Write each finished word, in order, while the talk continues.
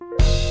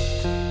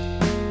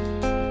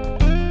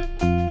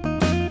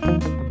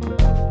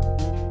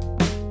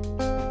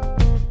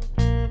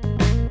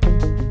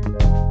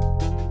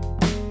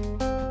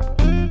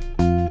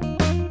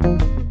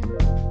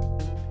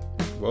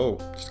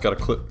Just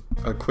got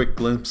a quick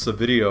glimpse of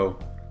video.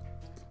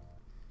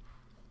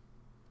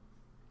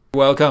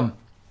 Welcome.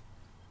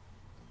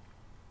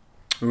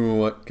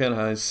 What can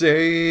I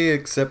say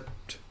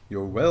except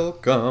you're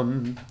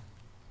welcome?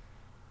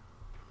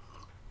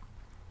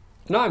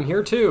 No, I'm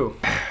here too.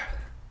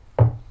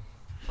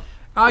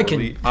 I can.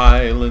 The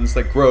islands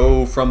that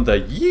grow from the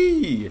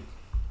yee.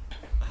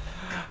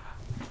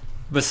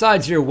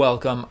 Besides you're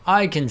welcome,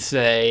 I can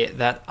say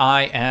that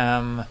I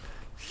am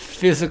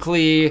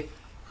physically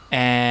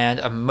and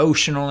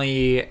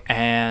emotionally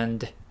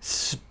and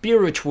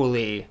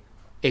spiritually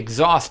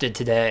exhausted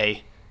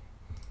today.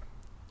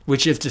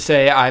 Which is to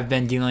say, I've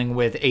been dealing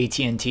with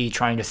AT&T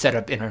trying to set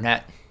up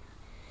internet.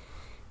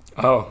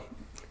 Oh,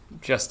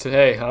 just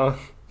today, huh?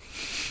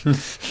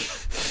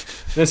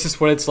 This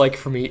is what it's like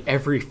for me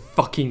every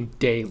fucking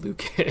day,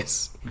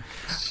 Lucas.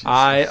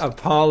 I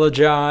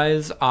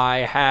apologize. I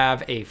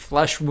have a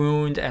flesh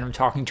wound, and I'm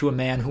talking to a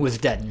man who is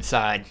dead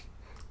inside.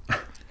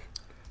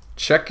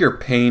 Check your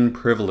pain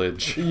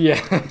privilege.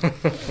 Yeah.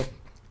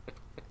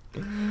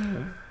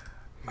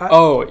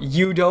 Oh,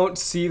 you don't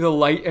see the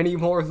light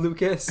anymore,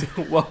 Lucas?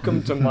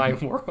 Welcome to my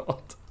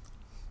world.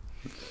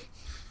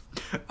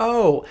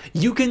 Oh,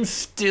 you can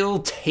still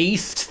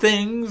taste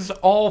things?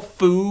 All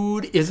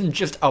food isn't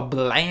just a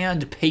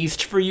bland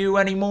paste for you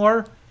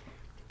anymore?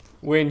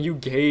 When you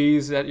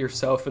gaze at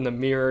yourself in the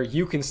mirror,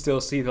 you can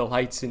still see the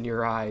lights in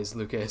your eyes,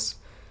 Lucas.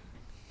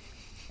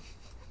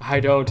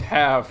 I don't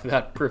have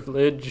that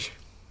privilege.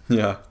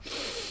 Yeah.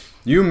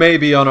 You may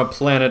be on a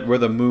planet where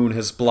the moon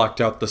has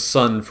blocked out the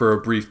sun for a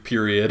brief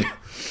period.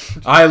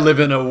 I live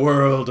in a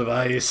world of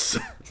ice.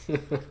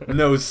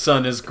 No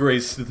sun has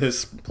graced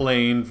this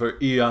plane for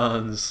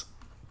eons.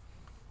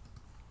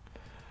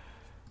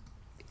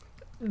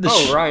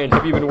 Oh, Ryan,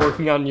 have you been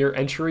working on your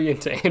entry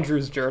into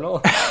Andrew's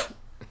journal?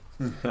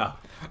 Yeah.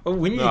 Oh,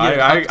 we need No, to get an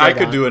I update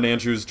could on- do an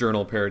Andrew's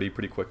Journal parody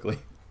pretty quickly.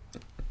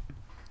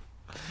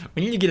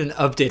 We need to get an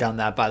update on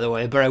that, by the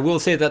way. But I will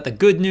say that the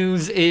good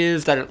news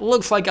is that it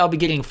looks like I'll be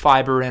getting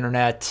fiber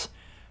internet.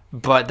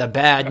 But the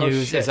bad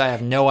news is I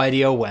have no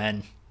idea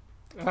when.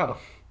 Oh.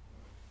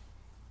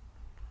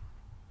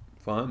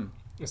 Fun.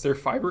 Is there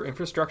fiber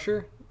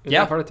infrastructure in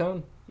Yeah. that part of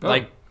town? Oh,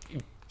 Like,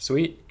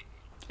 sweet.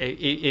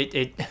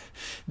 I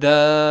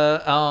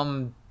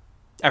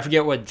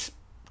forget what it's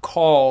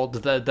called.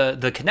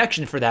 The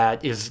connection for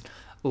that is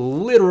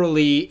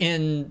literally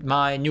in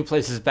my new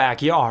place's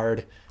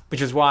backyard,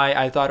 which is why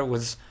I thought it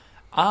was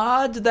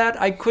odd that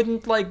I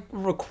couldn't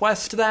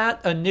request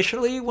that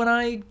initially when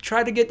I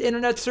tried to get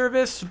internet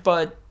service,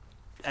 but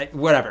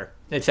whatever,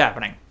 it's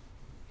happening.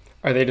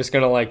 Are they just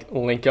going to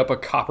link up a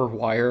copper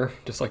wire,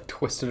 just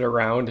twist it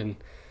around and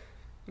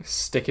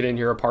stick it in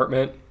your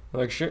apartment?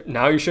 Sure,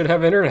 now you should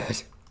have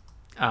internet.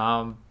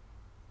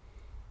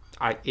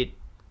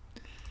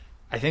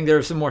 I think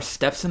there's some more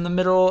steps in the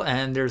middle,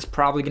 and there's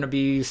probably going to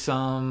be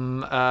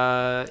some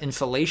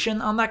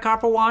insulation on that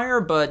copper wire,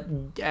 but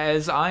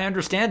as I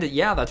understand it,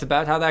 yeah, that's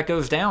about how that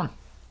goes down.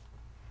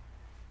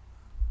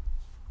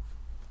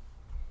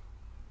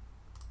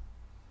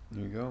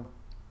 There you go.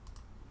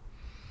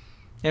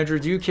 Andrew,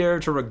 do you care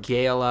to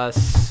regale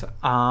us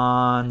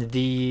on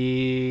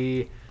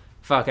the...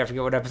 I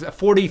forget what episode.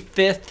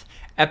 45th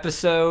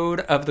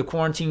episode of the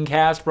Quarantine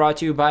Cast, brought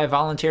to you by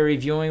Voluntary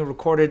Viewing,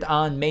 recorded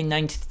on May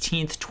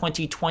 19th,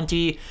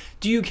 2020.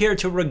 Do you care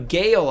to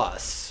regale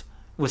us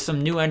with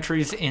some new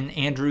entries in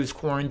Andrew's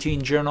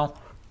quarantine journal?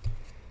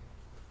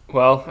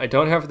 Well, I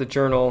don't have the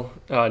journal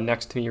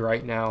next to me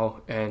right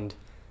now, and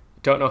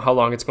don't know how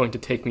long it's going to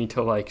take me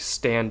to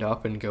stand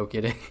up and go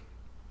get it.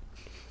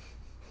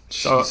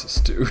 Jesus,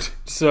 dude.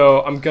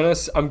 So I'm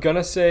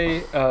gonna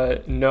say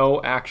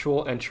no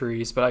actual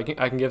entries, but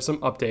I can give some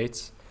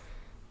updates.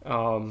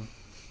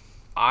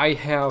 I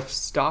have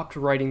stopped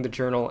writing the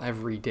journal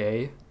every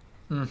day.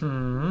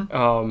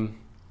 Mm-hmm.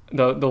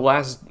 The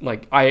last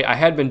I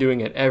had been doing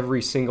it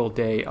every single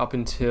day up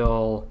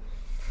until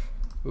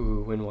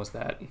when was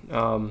that?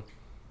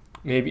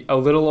 Maybe a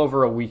little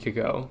over a week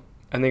ago.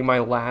 I think my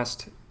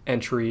last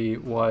entry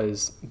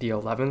was the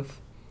 11th.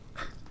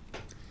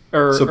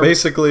 So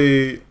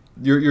basically,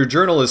 your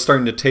journal is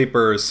starting to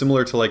taper,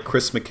 similar to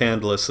Chris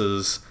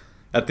McCandless's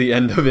at the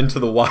end of Into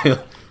the Wild,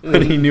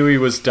 when he knew he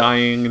was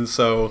dying, and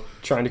so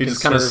he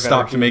just kind of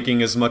stopped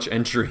making as much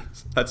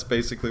entries. That's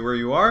basically where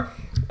you are.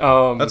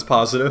 That's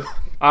positive.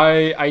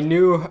 I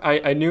knew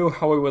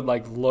how it would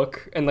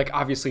look, and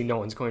obviously no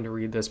one's going to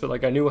read this,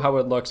 but I knew how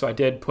it would look, so I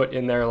did put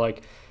in there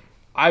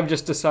I've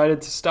just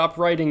decided to stop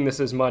writing this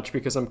as much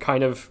because I'm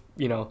kind of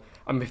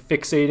I'm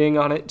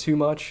fixating on it too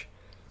much.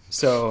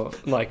 So,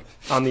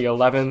 on the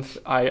 11th,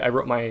 I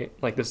wrote my,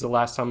 this is the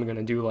last time I'm going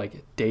to do,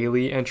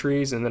 daily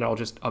entries, and then I'll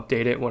just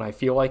update it when I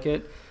feel like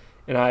it.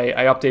 And I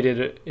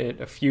updated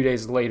it a few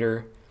days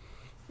later.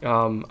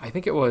 I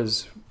think it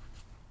was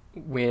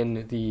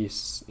when the,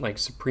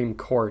 Supreme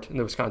Court,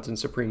 the Wisconsin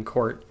Supreme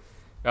Court,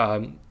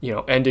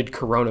 ended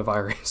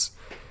coronavirus.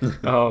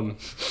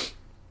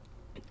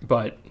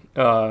 But,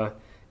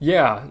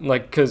 yeah,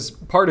 because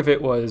part of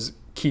it was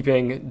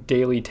keeping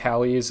daily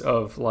tallies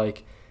of,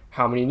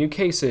 how many new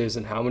cases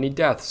and how many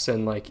deaths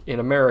and like in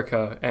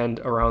America and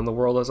around the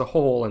world as a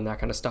whole and that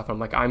kind of stuff. I'm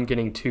like, I'm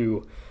getting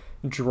too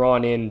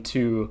drawn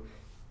into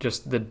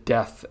just the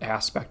death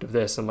aspect of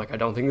this. I'm like, I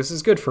don't think this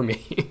is good for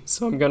me.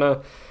 So I'm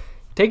gonna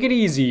take it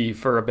easy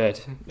for a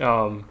bit.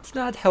 It's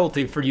not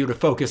healthy for you to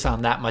focus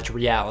on that much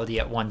reality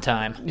at one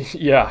time.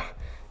 Yeah,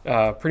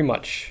 pretty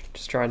much.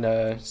 Just trying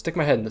to stick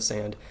my head in the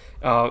sand.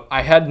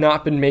 I had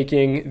not been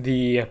making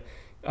the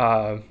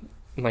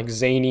like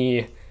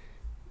zany,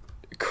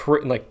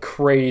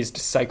 crazed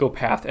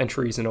psychopath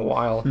entries in a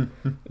while,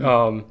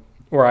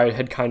 where I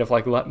had kind of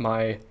like let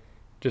my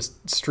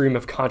just stream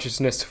of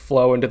consciousness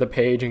flow into the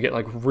page and get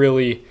like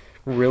really,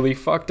 really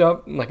fucked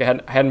up. Like I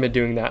hadn't been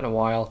doing that in a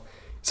while.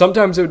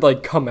 Sometimes it would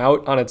like come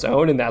out on its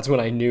own, and that's when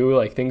I knew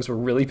like things were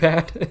really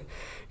bad.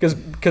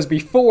 Because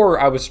before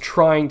I was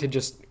trying to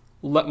just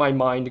let my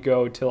mind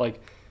go to like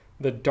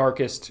the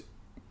darkest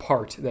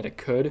part that it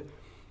could,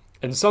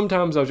 and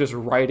sometimes I was just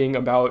writing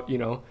about, you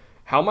know,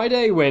 how my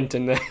day went,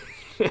 and then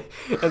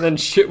and then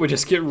shit would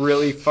just get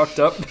really fucked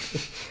up.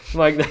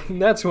 Like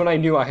that's when I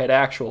knew I had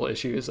actual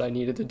issues I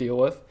needed to deal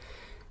with.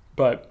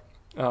 But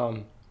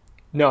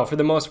no, for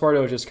the most part, I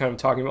was just kind of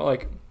talking about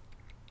like,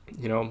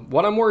 you know,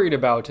 what I'm worried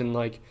about and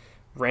like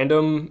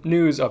random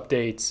news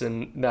updates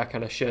and that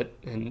kind of shit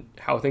and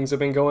how things have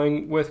been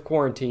going with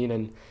quarantine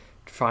and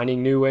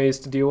finding new ways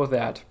to deal with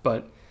that.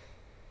 But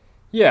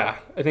yeah,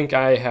 I think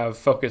I have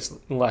focused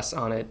less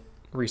on it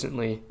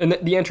recently. And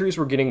the entries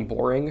were getting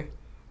boring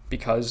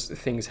because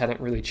things hadn't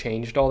really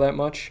changed all that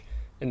much.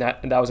 And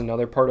that was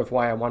another part of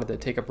why I wanted to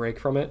take a break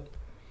from it.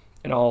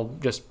 And I'll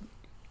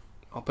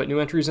put new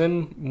entries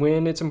in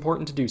when it's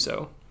important to do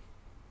so.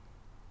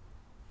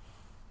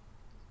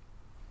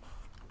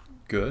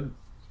 Good.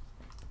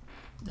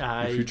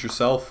 Your future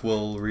self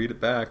will read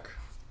it back.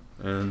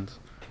 And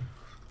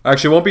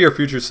actually, it won't be your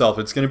future self.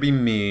 It's going to be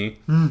me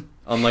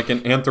on like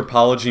an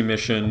anthropology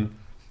mission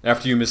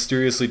after you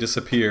mysteriously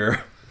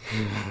disappear,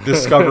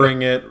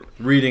 discovering it,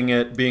 reading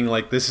it, being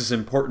like, this is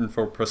important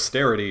for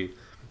posterity.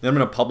 Then I'm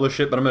going to publish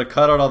it, but I'm going to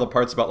cut out all the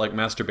parts about like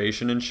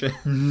masturbation and shit.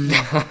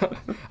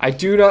 I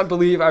do not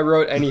believe I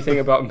wrote anything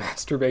about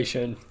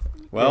masturbation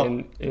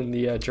in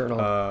the journal.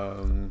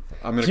 I'm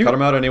going to cut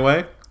them out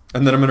anyway.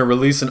 And then I'm going to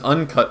release an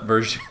uncut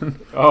version.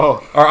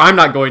 Oh. Or I'm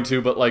not going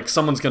to, but like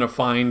someone's going to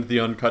find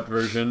the uncut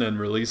version and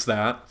release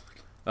that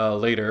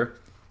later.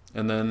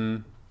 And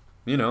then,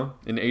 you know,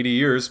 in 80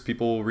 years,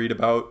 people will read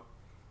about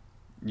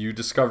you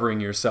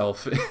discovering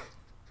yourself.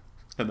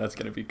 And that's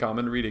going to be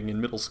common reading in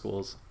middle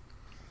schools.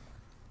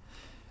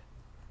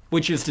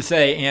 Which is to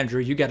say,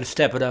 Andrew, you got to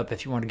step it up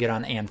if you want to get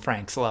on Anne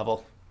Frank's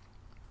level.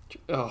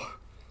 Oh.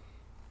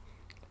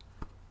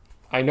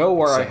 I know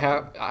where I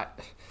have...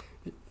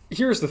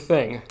 Here's the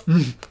thing.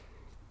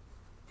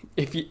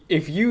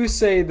 If you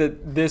say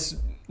that this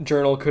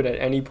journal could at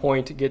any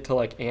point get to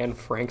like Anne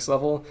Frank's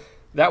level,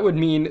 that would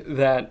mean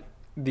that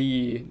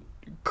the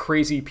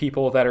crazy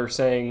people that are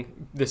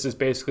saying this is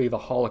basically the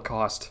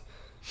Holocaust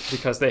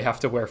because they have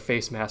to wear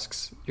face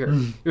masks,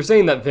 you're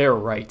saying that they're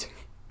right.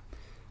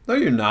 No,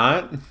 you're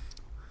not.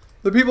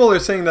 The people are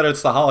saying that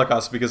it's the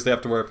Holocaust because they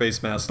have to wear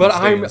face masks. But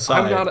I'm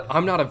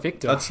not a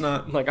victim. That's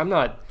not like I'm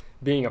not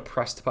being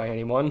oppressed by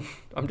anyone.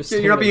 I'm just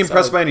you're not being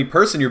oppressed by any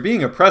person. You're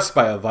being oppressed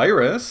by a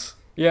virus.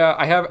 Yeah,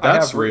 I have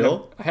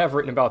real. I have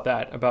written about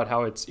that, about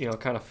how it's, you know,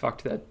 kind of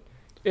fucked that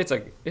it's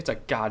a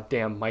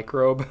goddamn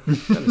microbe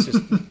that is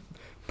just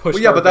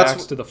pushed our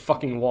backs to the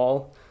fucking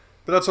wall.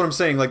 But that's what I'm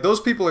saying. Like those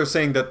people are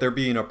saying that they're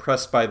being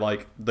oppressed by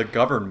like the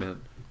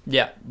government.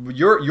 Yeah.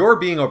 You're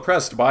being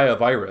oppressed by a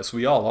virus.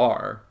 We all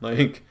are.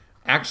 Like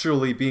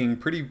actually being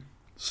pretty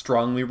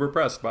strongly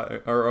oppressed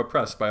by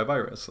a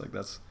virus. Like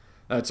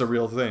that's a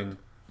real thing.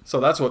 So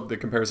that's what the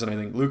comparison I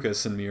think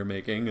Lucas and me are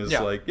making is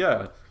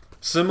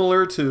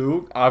similar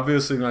to,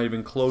 obviously not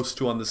even close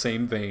to on the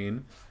same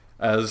vein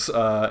as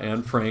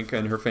Anne Frank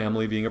and her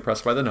family being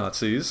oppressed by the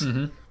Nazis.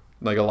 Mm-hmm.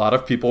 Like a lot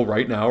of people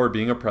right now are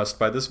being oppressed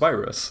by this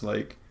virus.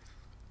 Like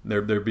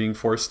they're being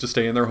forced to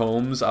stay in their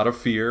homes out of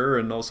fear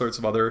and all sorts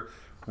of other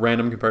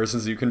random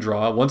comparisons that you can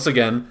draw. Once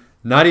again,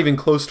 not even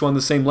close to on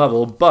the same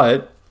level,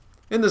 but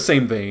in the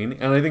same vein.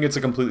 And I think it's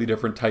a completely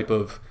different type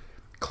of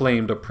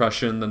claimed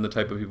oppression than the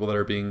type of people that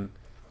are being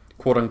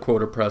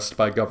quote-unquote oppressed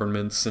by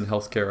governments and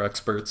healthcare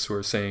experts who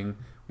are saying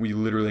we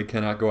literally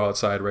cannot go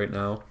outside right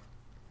now.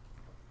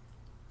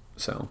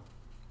 So,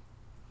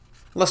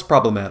 less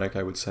problematic,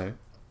 I would say.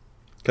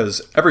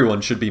 Because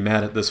everyone should be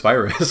mad at this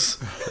virus.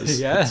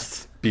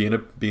 Yes. Being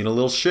a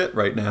little shit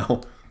right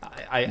now.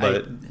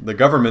 But the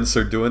governments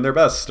are doing their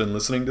best and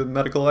listening to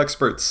the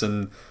experts,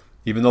 and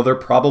even though they're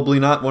probably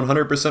not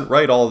 100%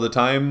 right all the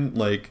time,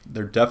 like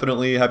they're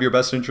definitely have your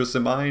best interests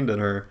in mind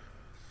and are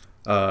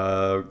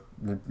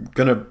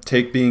gonna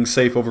take being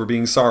safe over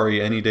being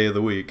sorry any day of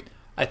the week.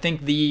 I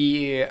think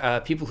the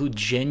people who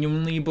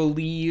genuinely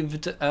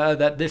believed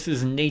that this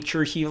is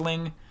nature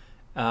healing,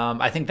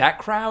 I think that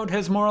crowd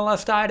has more or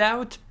less died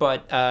out.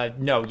 But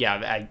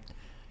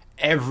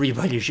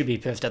everybody should be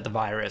pissed at the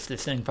virus.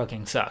 This thing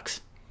fucking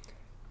sucks.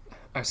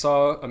 I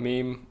saw a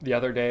meme the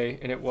other day,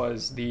 and it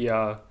was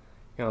the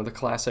the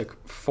classic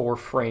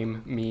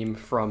 4-frame meme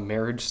from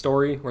Marriage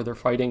Story where they're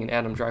fighting and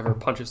Adam Driver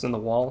punches in the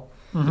wall.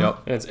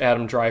 Yep. And it's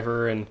Adam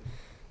Driver and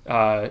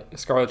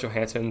Scarlett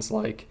Johansson's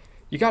like,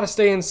 you got to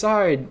stay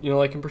inside,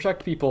 and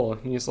protect people.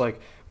 And he's like,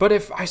 but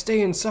if I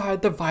stay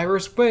inside, the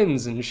virus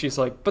wins. And she's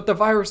like, but the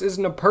virus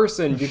isn't a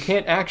person. You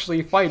can't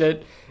actually fight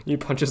it. And he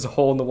punches a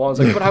hole in the wall. He's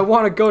like, but I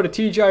want to go to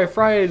TGI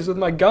Fridays with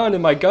my gun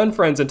and my gun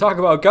friends and talk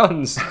about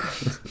guns.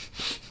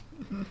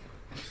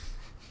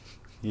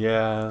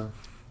 Yeah.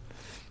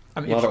 I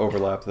mean, a lot of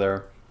overlap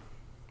there.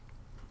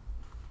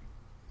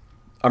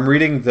 I'm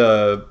reading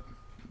the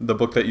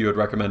book that you had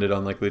recommended,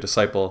 Unlikely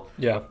Disciple.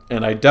 Yeah.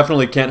 And I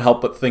definitely can't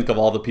help but think of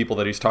all the people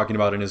that he's talking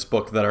about in his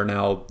book that are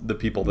now the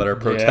people that are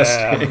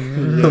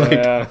protesting.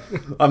 Yeah.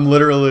 I'm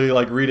literally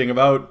reading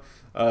about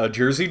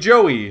Jersey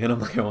Joey, and I'm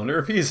like, I wonder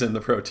if he's in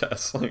the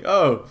protests.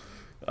 Paul,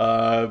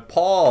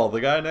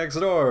 the guy next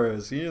door,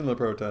 is he in the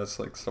protests?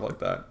 Stuff like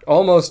that.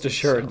 Almost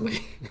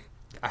assuredly.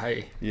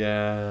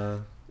 Yeah.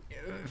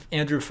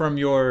 Andrew, from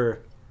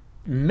your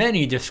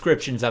many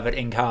descriptions of it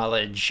in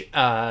college,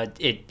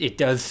 it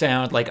does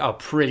sound like a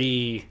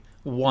pretty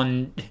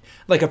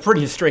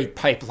straight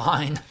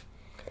pipeline.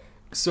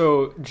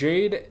 So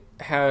Jade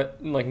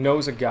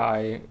knows a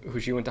guy who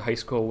she went to high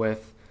school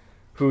with,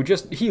 who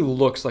he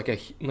looks like a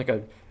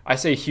I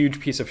say huge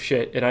piece of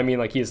shit, and I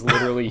mean he is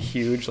literally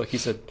huge,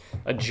 he's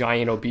a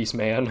giant obese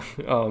man,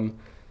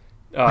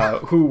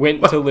 who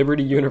went to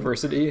Liberty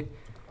University,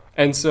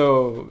 and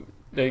so.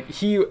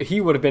 He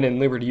would have been in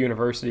Liberty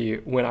University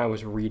when I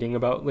was reading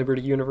about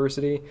Liberty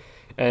University,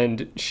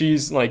 and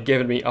she's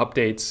giving me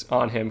updates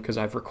on him because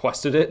I've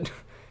requested it,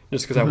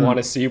 just because I want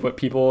to see what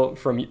people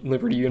from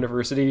Liberty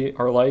University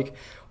are like.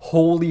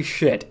 Holy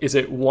shit, is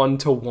it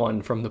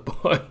 1-to-1 from the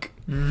book?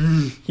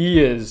 He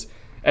is,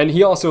 and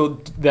he also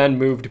then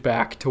moved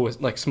back to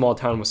small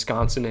town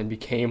Wisconsin and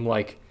became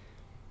I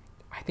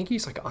think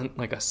he's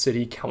a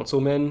city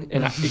councilman,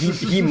 and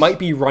he might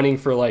be running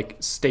for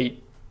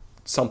state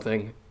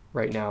something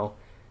right now.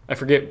 I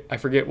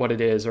forget what it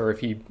is, or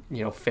if he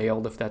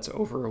failed, if that's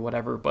over or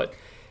whatever, but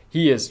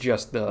he is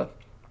just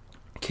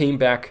came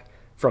back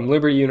from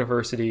Liberty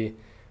University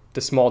to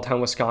small town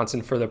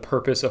Wisconsin for the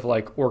purpose of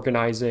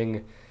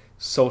organizing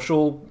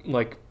social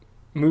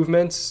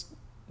movements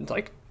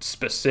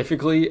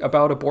specifically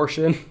about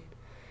abortion,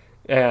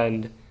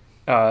 and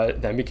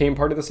then became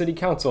part of the city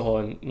council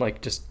and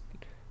just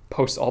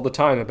posts all the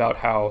time about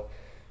how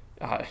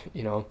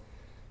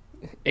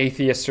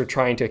atheists are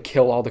trying to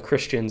kill all the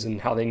Christians and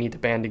how they need to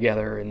band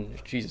together,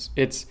 and Jesus,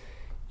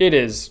 it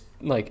is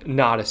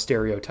not a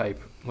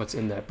stereotype what's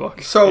in that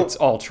book. So it's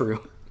all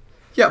true.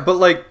 Yeah,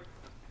 but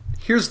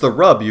here's the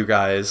rub, you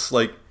guys.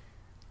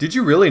 Did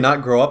you really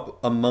not grow up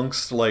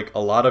amongst a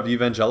lot of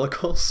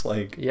evangelicals?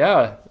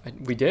 Yeah,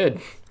 we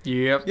did.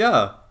 Yep.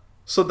 Yeah.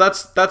 So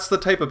that's the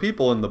type of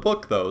people in the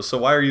book, though. So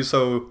why are you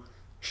so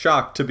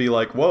shocked to be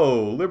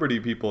whoa, Liberty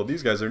people,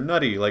 these guys are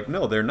nutty?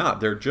 No, they're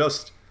not. They're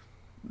just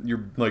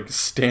your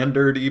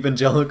standard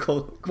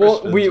evangelical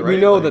Christians. Well, we right?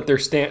 know that they're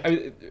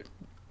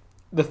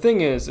the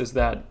thing is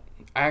that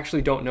I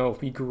actually don't know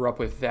if we grew up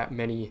with that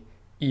many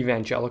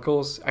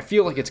evangelicals. I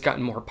feel it's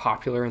gotten more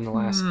popular in the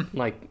last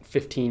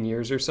 15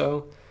 years or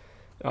so.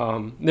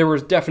 There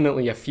was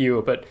definitely a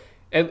few, but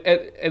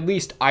at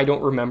least I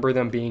don't remember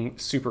them being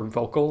super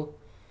vocal.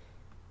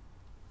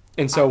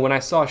 And so when I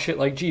saw shit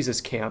like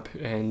Jesus Camp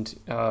and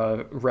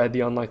read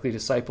The Unlikely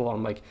Disciple,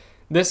 I'm like,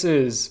 this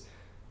is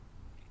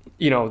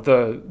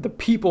the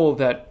people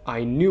that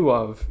I knew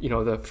of,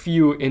 the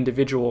few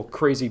individual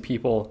crazy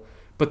people,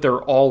 but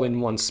they're all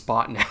in one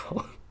spot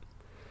now.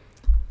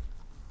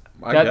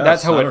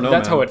 That's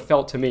how it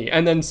felt to me.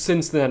 And then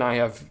since then I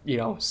have,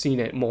 seen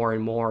it more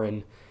and more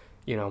and,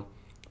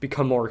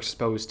 become more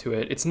exposed to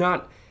it. It's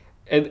not,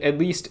 at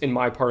least in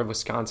my part of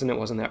Wisconsin, it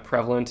wasn't that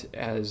prevalent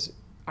as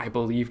I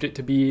believed it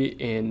to be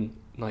in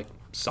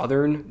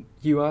southern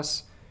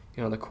US,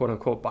 the quote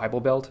unquote Bible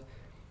Belt.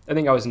 I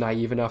think I was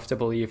naive enough to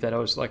believe that it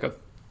was a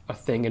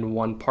thing in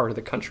one part of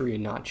the country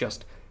and not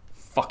just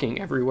fucking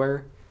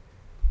everywhere.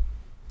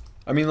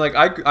 I mean,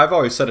 I've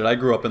always said it. I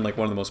grew up in one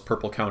of the most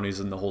purple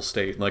counties in the whole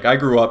state. I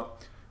grew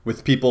up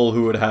with people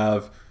who would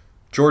have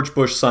George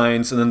Bush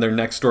signs, and then their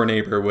next door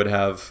neighbor would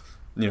have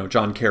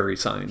John Kerry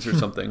signs or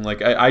something.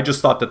 I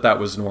just thought that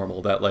was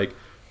normal. That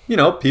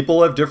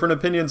people have different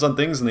opinions on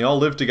things, and they all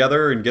live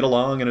together and get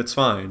along, and it's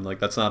fine.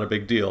 That's not a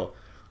big deal.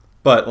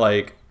 But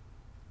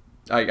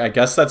I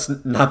guess that's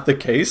not the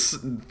case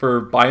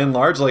for by and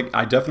large.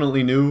 I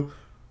definitely knew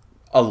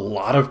a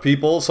lot of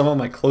people. Some of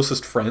my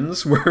closest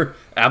friends were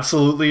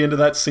absolutely into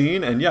that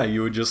scene, and yeah,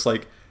 you would just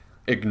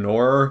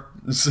ignore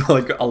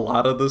a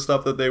lot of the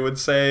stuff that they would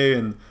say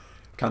and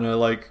kind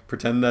of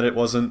pretend that it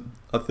wasn't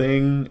a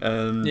thing.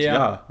 And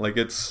the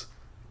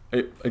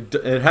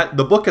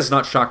book has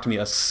not shocked me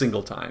a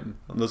single time.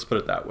 Let's put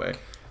it that way.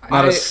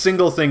 Not a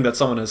single thing that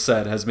someone has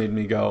said has made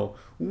me go,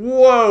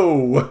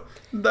 whoa,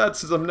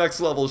 that's some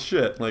next level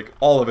shit.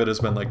 All of it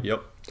has been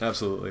yep,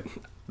 absolutely.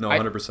 No,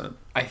 100%.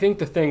 I think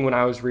the thing when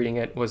I was reading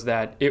it was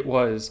that it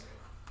was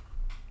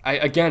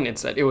again,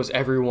 it's that it was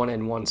everyone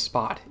in one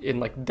spot. And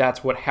like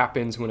that's what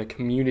happens when a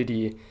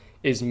community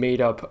is made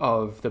up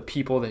of the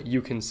people that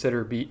you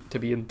consider to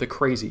be the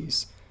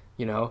crazies,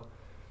 you know?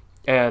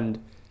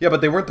 And yeah,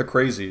 but they weren't the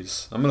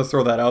crazies. I'm going to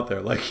throw that out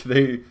there. Like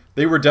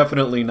they were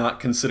definitely not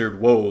considered,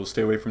 whoa,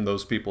 stay away from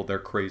those people, they're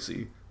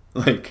crazy.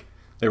 Like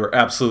they were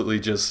absolutely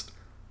just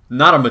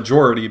not a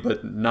majority,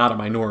 but not a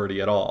minority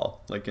at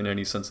all, like in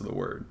any sense of the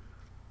word.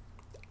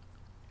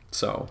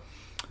 So,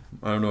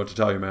 I don't know what to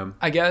tell you, man.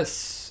 I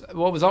guess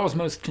what was always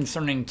most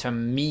concerning to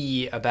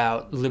me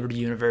about Liberty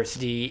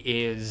University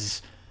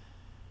is,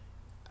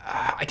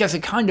 I guess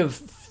it kind of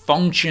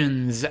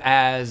functions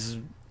as,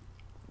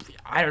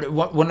 I don't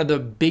know, one of the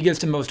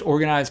biggest and most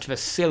organized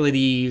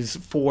facilities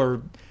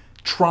for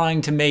trying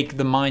to make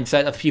the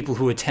mindset of people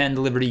who attend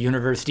Liberty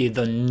University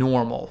the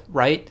normal,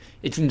 right?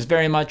 It seems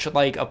very much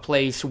like a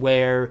place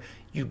where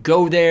you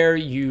go there,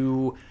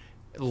 you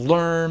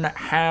learn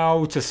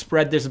how to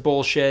spread this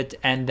bullshit,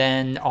 and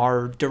then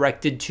are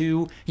directed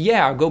to,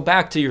 go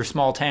back to your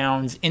small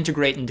towns,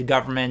 integrate into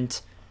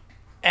government,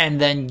 and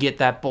then get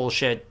that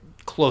bullshit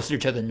closer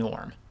to the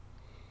norm.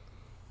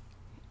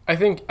 I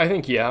think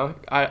yeah,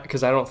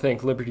 because I don't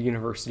think Liberty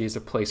University is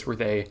a place where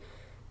they,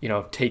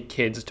 take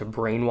kids to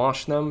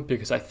brainwash them,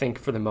 because I think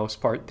for the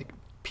most part, the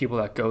people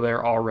that go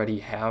there already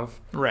have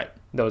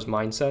those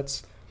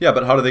mindsets. Yeah,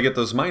 but how do they get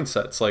those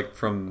mindsets? Like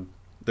from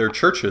their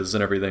churches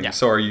and everything. Yeah.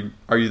 So are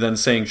you then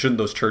saying shouldn't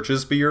those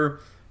churches be your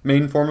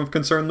main form of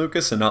concern,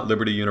 Lucas, and not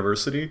Liberty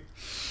University?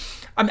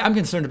 I'm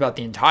concerned about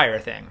the entire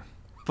thing.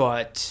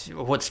 But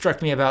what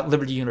struck me about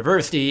Liberty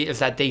University is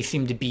that they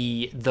seem to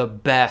be the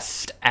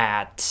best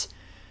at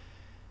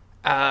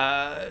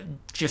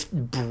just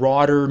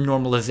broader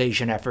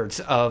normalization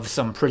efforts of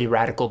some pretty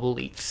radical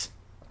beliefs.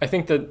 I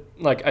think that,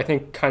 I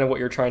think kind of what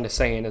you're trying to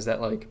say is that,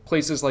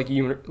 places like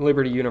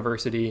Liberty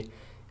University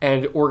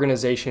and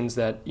organizations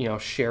that,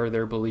 share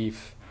their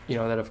belief,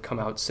 that have come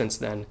out since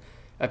then,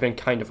 have been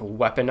kind of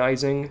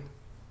weaponizing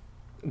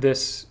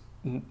this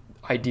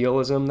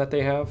idealism that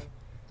they have.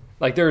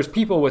 Like, there's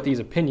people with these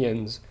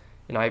opinions,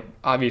 and I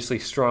obviously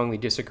strongly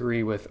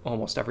disagree with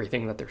almost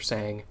everything that they're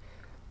saying.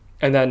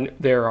 And then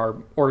there are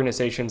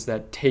organizations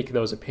that take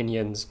those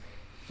opinions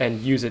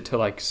and use it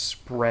to,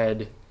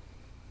 spread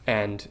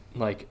and,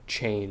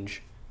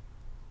 change.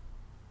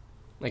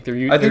 I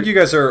think you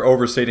guys are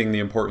overstating the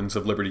importance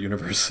of Liberty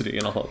University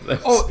in all of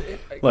this.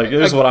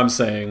 Here's what I'm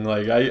saying.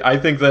 I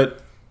think that,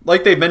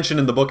 like they've mentioned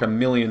in the book a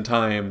million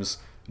times,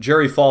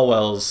 Jerry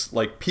Falwell's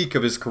peak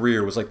of his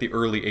career was the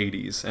early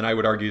 80s, and I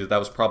would argue that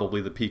was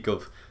probably the peak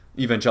of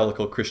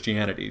evangelical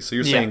Christianity. So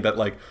you're saying that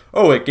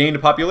it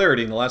gained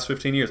popularity in the last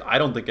 15 years. I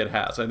don't think it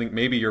has. I think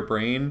maybe your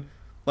brain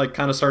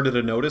kind of started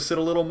to notice it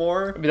a little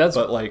more. That's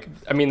I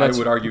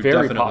would argue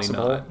very definitely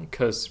possible, not.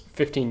 Because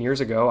 15 years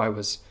ago I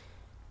was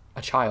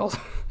a child.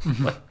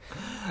 I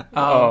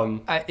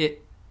don't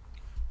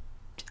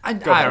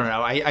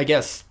know. I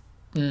guess.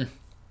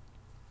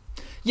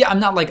 Yeah,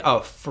 I'm not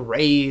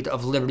afraid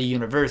of Liberty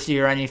University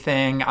or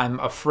anything. I'm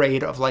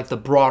afraid of the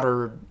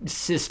broader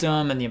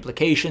system and the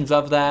implications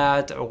of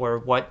that, or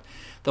what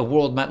the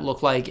world might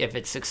look like if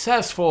it's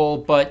successful.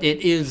 But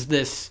it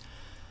is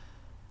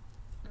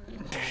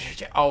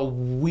a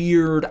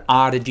weird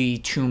oddity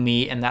to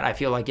me, in that I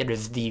feel like it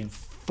is the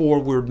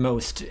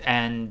forwardmost,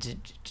 and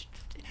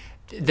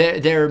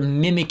they're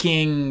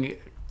mimicking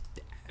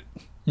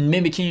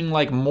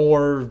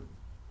more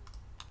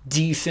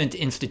decent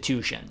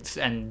institutions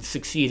and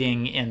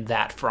succeeding in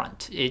that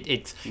front.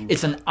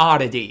 It's an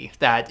oddity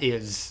that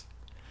is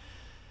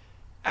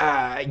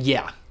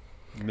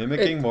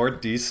mimicking more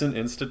decent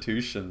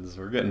institutions.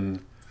 We're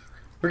getting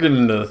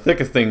into the thick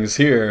of things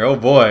here. Oh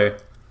boy.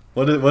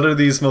 What are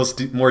these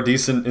more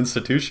decent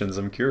institutions?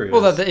 I'm curious.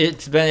 Well, that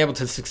it's been able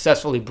to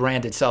successfully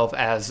brand itself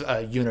as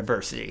a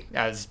university,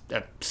 as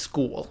a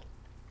school.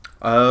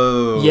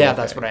 Oh. Yeah,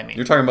 that's what I mean.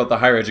 You're talking about the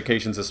higher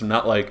education system,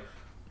 not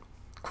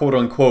quote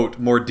unquote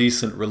more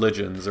decent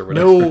religions or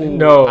whatever.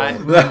 No.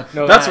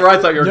 That's where I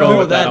thought you were going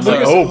with that. I'm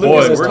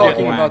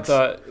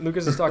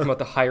Lucas is talking about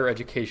the higher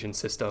education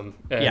system,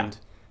 and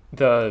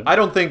I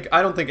don't think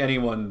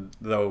anyone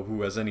though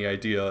who has any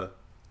idea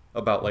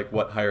about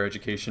what higher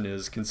education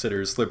is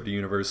considers Liberty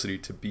University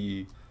to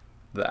be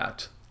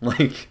that.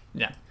 I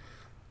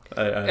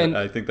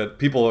think that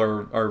people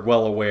are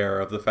well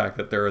aware of the fact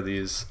that there are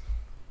these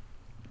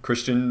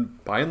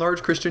by and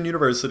large Christian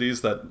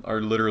universities that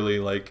are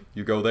literally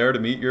you go there to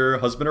meet your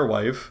husband or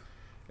wife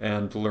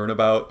and learn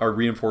about or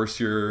reinforce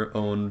your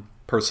own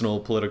personal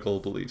political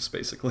beliefs,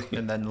 basically,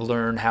 and then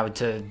learn how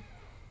to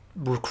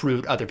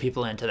recruit other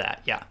people into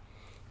that.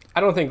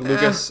 I don't think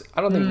Lucas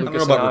I don't know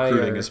about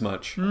recruiting as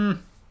much.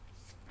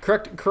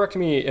 Correct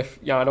me if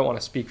I don't want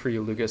to speak for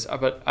you, Lucas,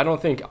 but I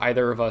don't think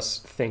either of us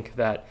think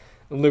that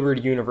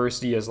Liberty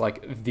University is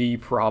the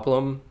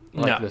problem,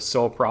 the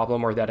sole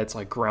problem, or that it's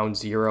ground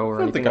zero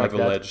or anything like that. I don't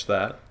think I've alleged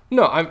that.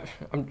 No,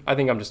 I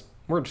think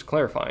we're just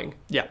clarifying.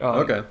 Yeah.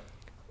 Okay.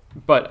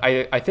 But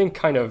I think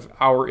kind of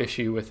our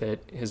issue with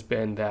it has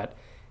been that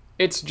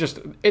it's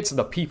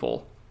the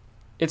people.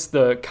 It's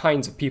the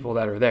kinds of people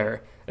that are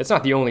there. it's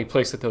not the only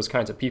place that those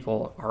kinds of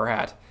people are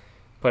at,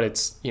 but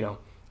it's, you know,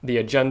 the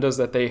agendas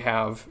that they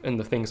have and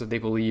the things that they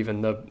believe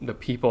and the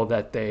people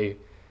that they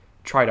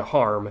try to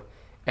harm.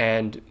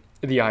 And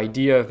the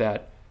idea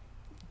that,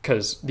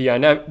 because the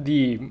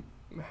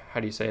how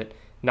do you say it,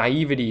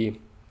 naivety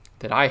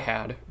that I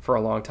had for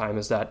a long time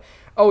is that,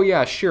 oh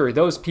yeah, sure,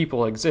 those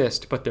people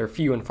exist, but they're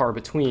few and far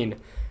between.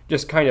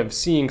 Just kind of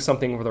seeing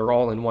something where they're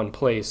all in one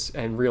place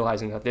and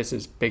realizing that this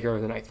is bigger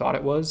than I thought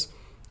it was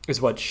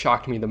is what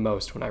shocked me the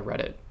most when I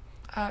read it.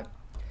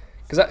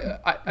 Because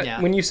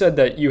when you said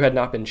that you had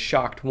not been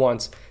shocked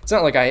once, it's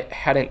not like I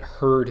hadn't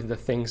heard the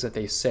things that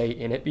they say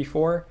in it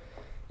before.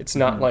 It's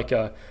not like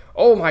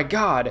oh my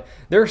God,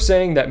 they're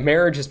saying that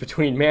marriage is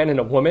between man and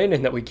a woman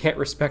and that we can't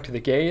respect the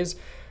gays.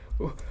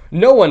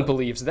 No one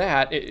believes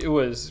that. It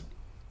was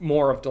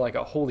more of like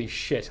a holy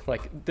shit.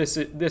 Like this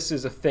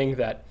is a thing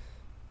that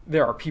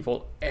there are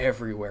people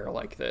everywhere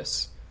like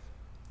this.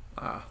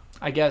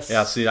 I guess.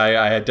 Yeah, see,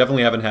 I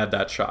definitely haven't had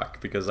that shock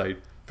because I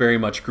very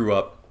much grew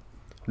up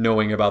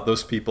knowing about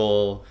those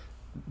people,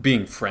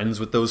 being friends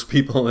with those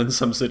people in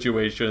some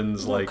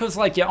situations. Because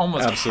you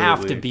almost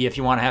have to be if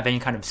you want to have any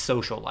kind of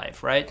social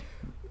life, right?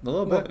 A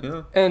little bit,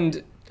 yeah.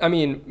 And, I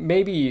mean,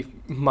 maybe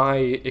my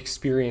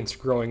experience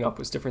growing up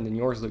was different than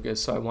yours,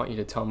 Lucas, so I want you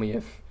to tell me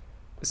if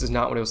this is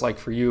not what it was like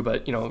for you.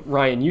 But, you know,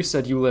 Ryan, you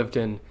said you lived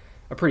in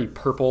a pretty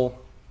purple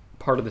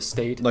part of the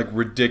state. Like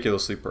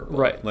ridiculously purple.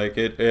 Right. Like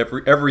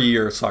every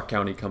year Sauk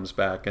County comes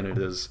back and it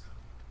is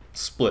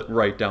split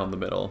right down the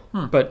middle.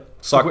 But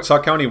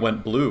Sauk County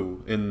went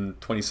blue in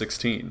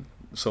 2016.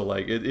 So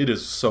like it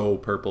is so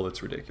purple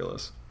it's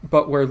ridiculous.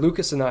 But where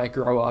Lucas and I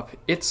grow up,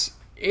 it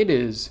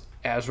is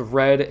as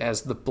red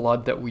as the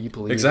blood that we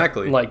bleed.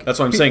 Exactly. Like that's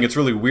what I'm saying. It's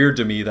really weird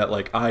to me that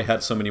like I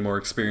had so many more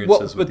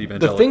experiences with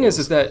evangelicals. The thing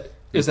is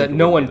that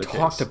no one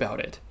talked about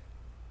it.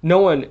 No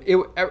one,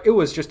 it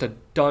was just a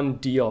done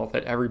deal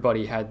that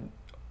everybody had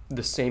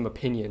the same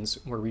opinions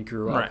where we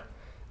grew up. Right.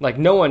 Like,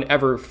 no one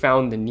ever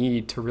found the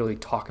need to really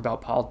talk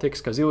about politics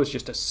because it was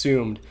just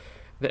assumed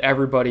that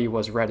everybody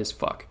was red as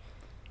fuck.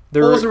 It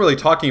wasn't really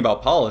talking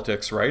about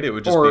politics, right? It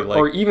would just be like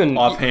or even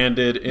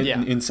offhanded,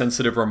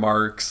 insensitive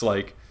remarks,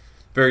 like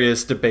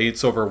various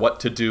debates over what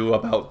to do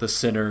about the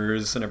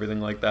sinners and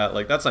everything like that.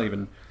 Like, that's not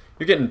even...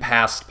 You're getting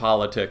past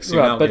politics.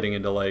 You're now getting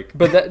into like...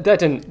 But that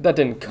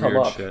didn't come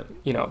up, shit.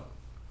 You know,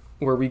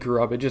 where we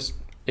grew up. It just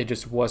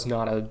was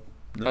not a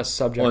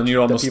subject. Well, and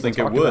you almost think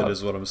it would,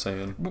 is what I'm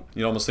saying.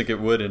 You almost think it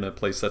would in a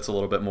place that's a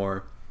little bit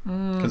more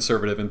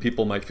conservative, and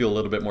people might feel a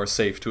little bit more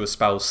safe to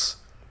espouse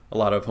a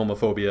lot of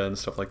homophobia and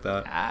stuff like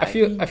that. I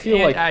feel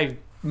like I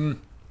don't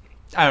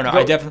know.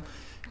 I definitely.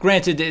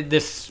 Granted,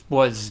 this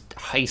was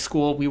high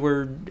school. We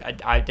were,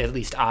 at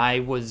least I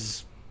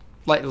was,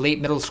 like late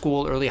middle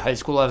school, early high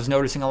school. I was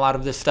noticing a lot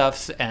of this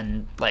stuff,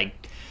 and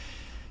like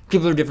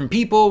people are different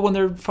people when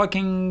they're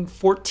fucking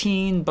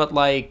 14, but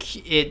like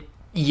it.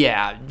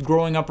 Yeah,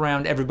 growing up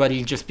around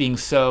everybody just being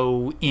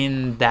so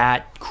in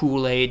that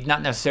Kool-Aid,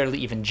 not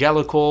necessarily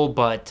evangelical,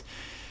 but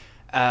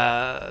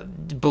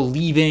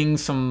believing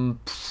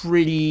some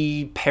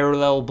pretty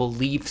parallel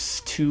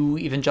beliefs to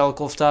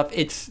evangelical stuff.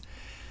 It's,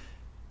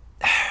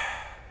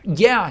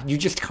 yeah, you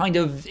just kind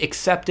of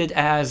accept it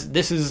as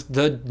this is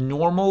the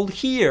normal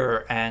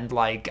here, and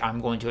like I'm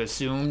going to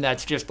assume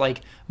that's just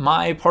like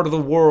my part of the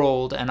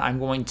world, and I'm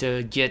going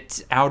to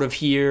get out of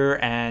here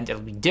and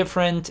it'll be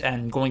different.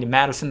 And going to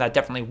Madison, that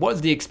definitely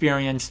was the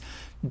experience,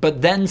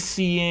 but then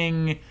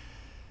seeing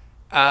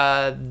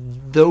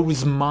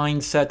those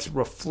mindsets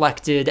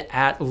reflected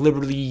at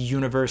Liberty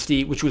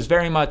University, which was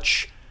very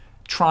much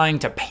trying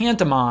to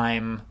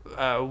pantomime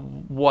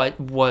what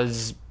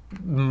was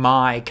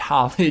my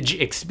college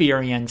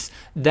experience,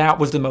 that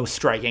was the most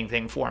striking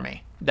thing for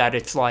me. That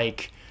it's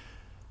like,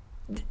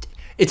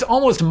 it's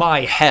almost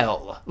my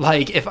hell.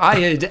 Like, if I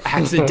had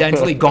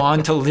accidentally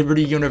gone to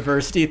Liberty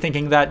University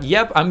thinking that,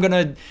 yep, I'm going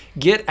to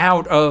get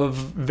out of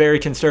very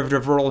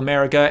conservative rural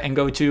America and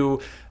go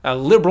to a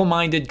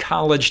liberal-minded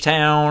college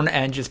town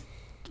and just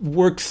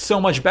work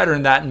so much better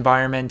in that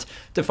environment,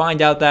 to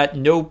find out that,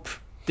 nope,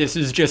 this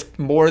is just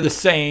more the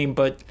same,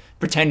 but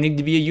pretending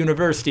to be a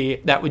university,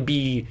 that would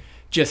be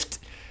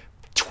just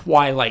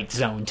Twilight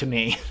Zone to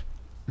me.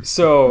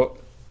 So,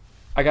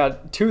 I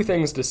got two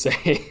things to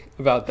say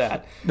about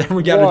that. Then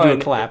we got to do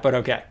a clap, but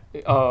okay.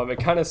 It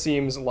kind of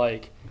seems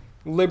like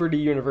Liberty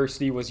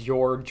University was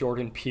your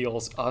Jordan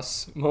Peele's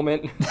Us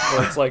moment,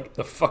 where it's like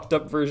the fucked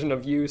up version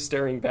of you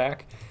staring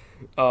back.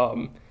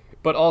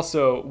 But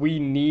also, we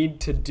need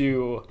to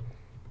do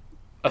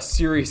a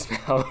series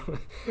now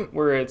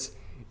where it's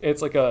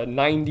like a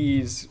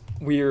 90s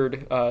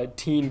weird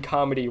teen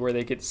comedy where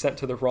they get sent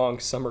to the wrong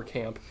summer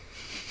camp.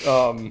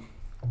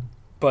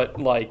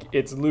 But like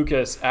it's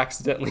Lucas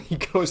accidentally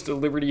goes to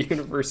Liberty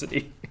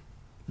University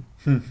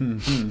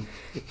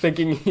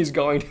thinking he's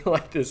going to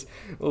like this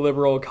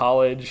liberal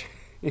college.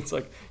 It's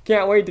like,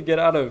 can't wait to get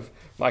out of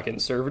my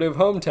conservative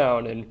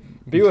hometown and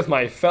be with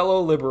my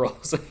fellow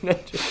liberals, and then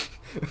just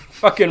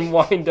fucking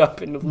wind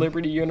up in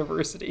Liberty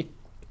University.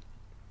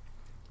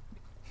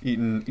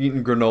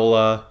 Eating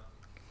granola,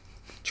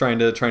 trying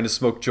to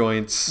smoke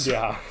joints.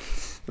 Yeah.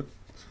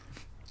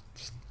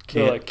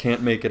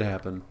 Can't make it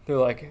happen. They're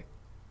like,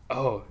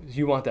 oh,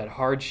 you want that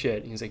hard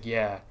shit? And he's like,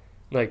 yeah.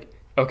 I'm like,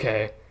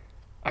 okay,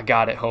 I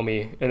got it,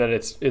 homie. And then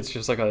it's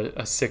just like a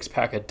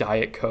 6-pack of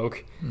Diet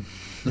Coke.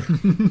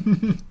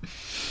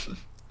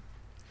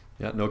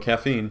 Yeah, no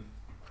caffeine.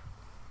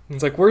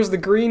 He's like, where's the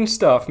green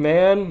stuff,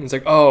 man? He's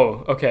like,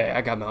 oh, okay,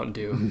 I got Mountain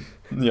Dew.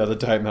 Yeah, the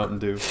Diet Mountain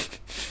Dew.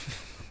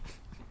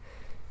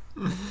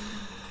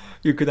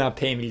 You could not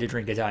pay me to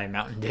drink a Diet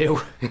Mountain Dew.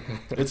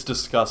 It's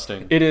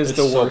disgusting. It's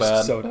the so worst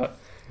bad. soda.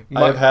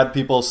 I have had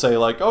people say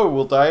like, "Oh,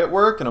 will diet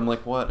work?" And I'm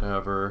like,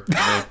 "Whatever." And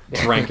I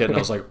drank it, and I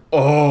was like,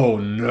 "Oh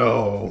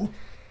no,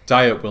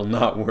 diet will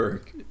not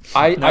work."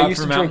 I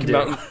used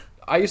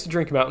to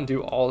drink Mountain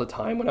Dew all the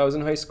time when I was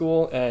in high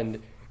school,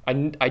 and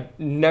I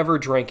never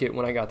drank it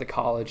when I got to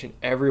college. And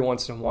every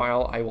once in a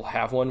while, I will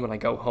have one when I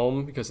go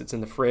home because it's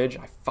in the fridge.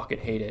 I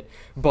fucking hate it.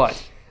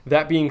 But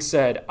that being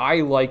said,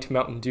 I liked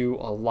Mountain Dew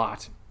a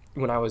lot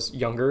when I was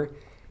younger,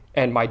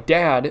 and my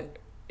dad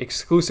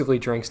exclusively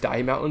drinks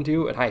Diet Mountain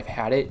Dew, and I've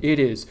had it. It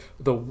is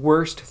the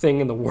worst thing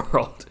in the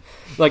world.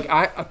 Like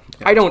I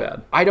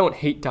don't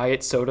hate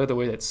diet soda the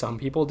way that some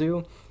people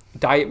do.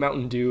 Diet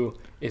Mountain Dew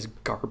is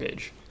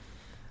garbage.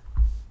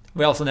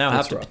 We also now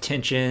have to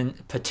petition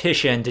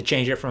to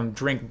change it from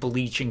drink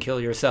bleach and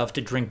kill yourself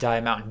to drink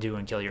Diet Mountain Dew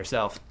and kill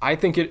yourself. I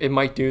think it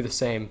might do the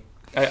same.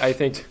 I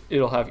think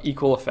it'll have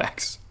equal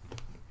effects.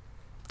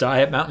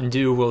 Diet Mountain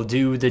Dew will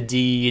do the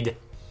deed.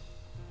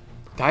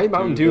 Diet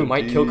Mountain Dew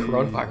might kill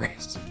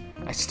coronavirus.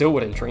 I still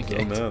wouldn't drink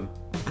it. Oh,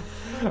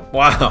 man.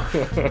 Wow.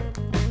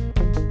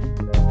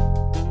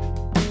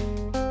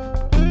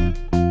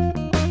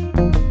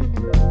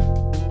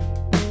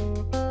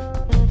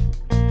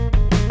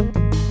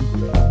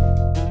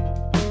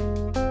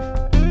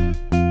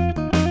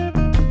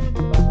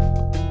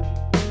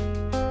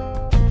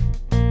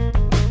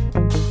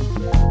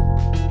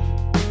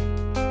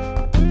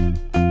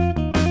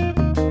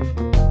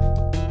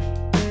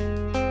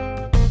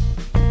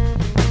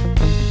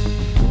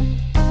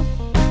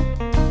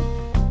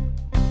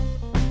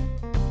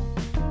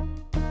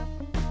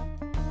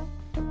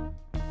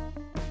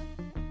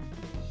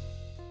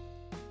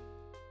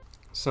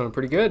 Sounded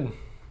pretty good.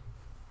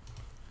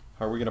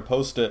 How are we gonna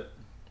post it?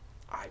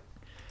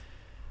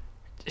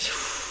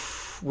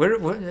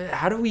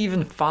 How do we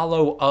even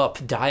follow up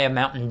Diet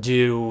Mountain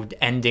Dew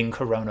ending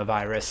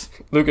coronavirus?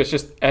 Lucas,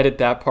 just edit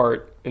that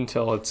part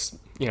until it's,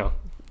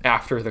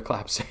 after the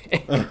clap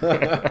saying.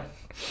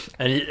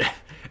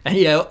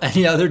 Any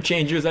other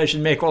changes I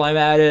should make while I'm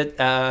at it?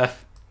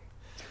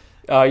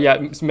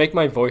 Yeah, make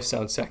my voice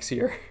sound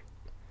sexier.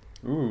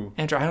 Ooh.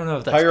 Andrew, I don't know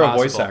if that's possible. Hire a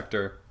voice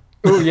actor.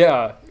 Ooh,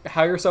 yeah.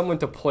 Hire someone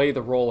to play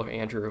the role of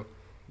Andrew.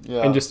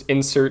 Yeah. And just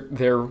insert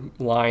their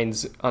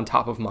lines on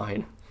top of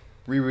mine.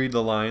 Reread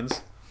the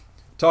lines.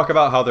 Talk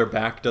about how their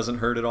back doesn't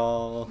hurt at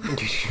all.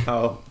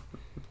 How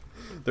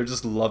they're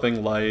just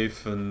loving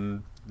life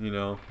and,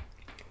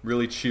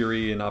 really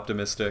cheery and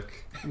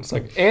optimistic. It's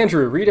like,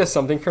 Andrew, read us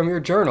something from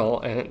your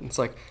journal. And it's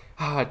like,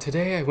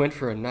 today I went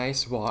for a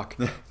nice walk,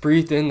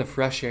 breathed in the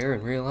fresh air,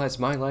 and realized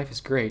my life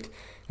is great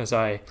as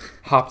I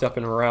hopped up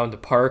and around the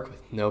park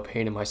with no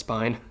pain in my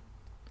spine.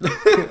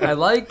 I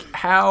like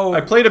how I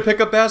played a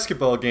pickup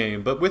basketball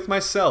game, but with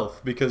myself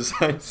because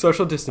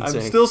social distancing.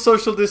 I'm still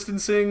social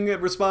distancing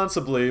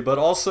responsibly, but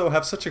also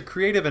have such a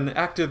creative and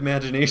active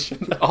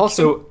imagination.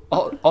 Also,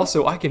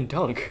 I can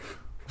dunk.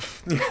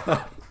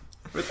 Yeah.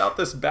 Without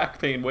this back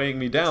pain weighing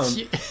me down,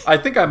 I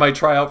think I might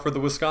try out for the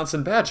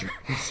Wisconsin Badgers.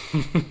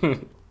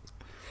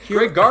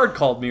 Greg Gard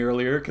called me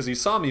earlier because he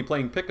saw me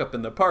playing pickup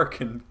in the park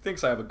and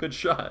thinks I have a good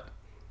shot.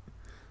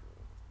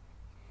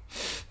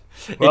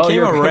 Well, it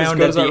came around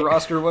as our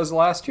roster was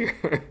last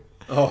year.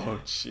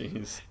 Oh,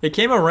 jeez. It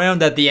came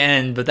around at the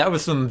end, but that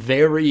was some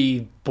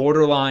very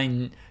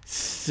borderline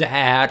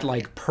sad,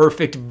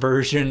 perfect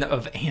version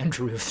of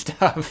Andrew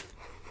stuff.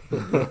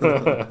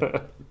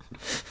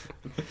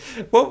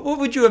 What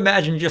would you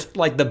imagine just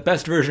the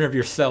best version of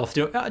yourself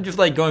doing? Just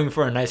going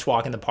for a nice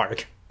walk in the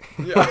park.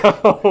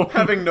 Yeah,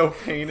 having no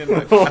pain in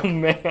my back. Oh,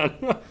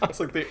 man. That's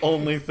the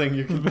only thing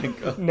you can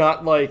think of.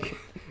 Not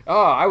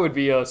I would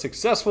be a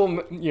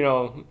successful,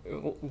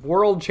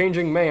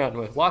 world-changing man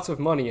with lots of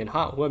money and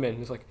hot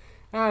women. It's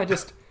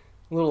just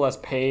a little less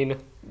pain,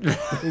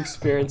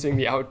 experiencing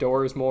the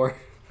outdoors more.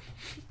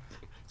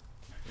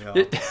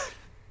 Yeah.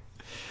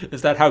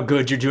 Is that how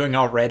good you're doing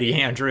already,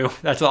 Andrew?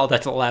 That's all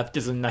that's left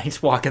is a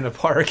nice walk in the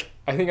park.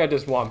 I think I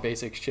just want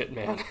basic shit,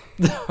 man.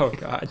 Oh,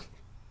 God.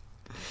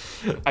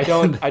 I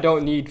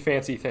don't need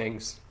fancy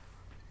things.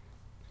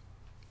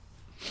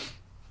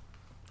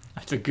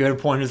 That's a good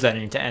point of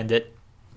setting to end it.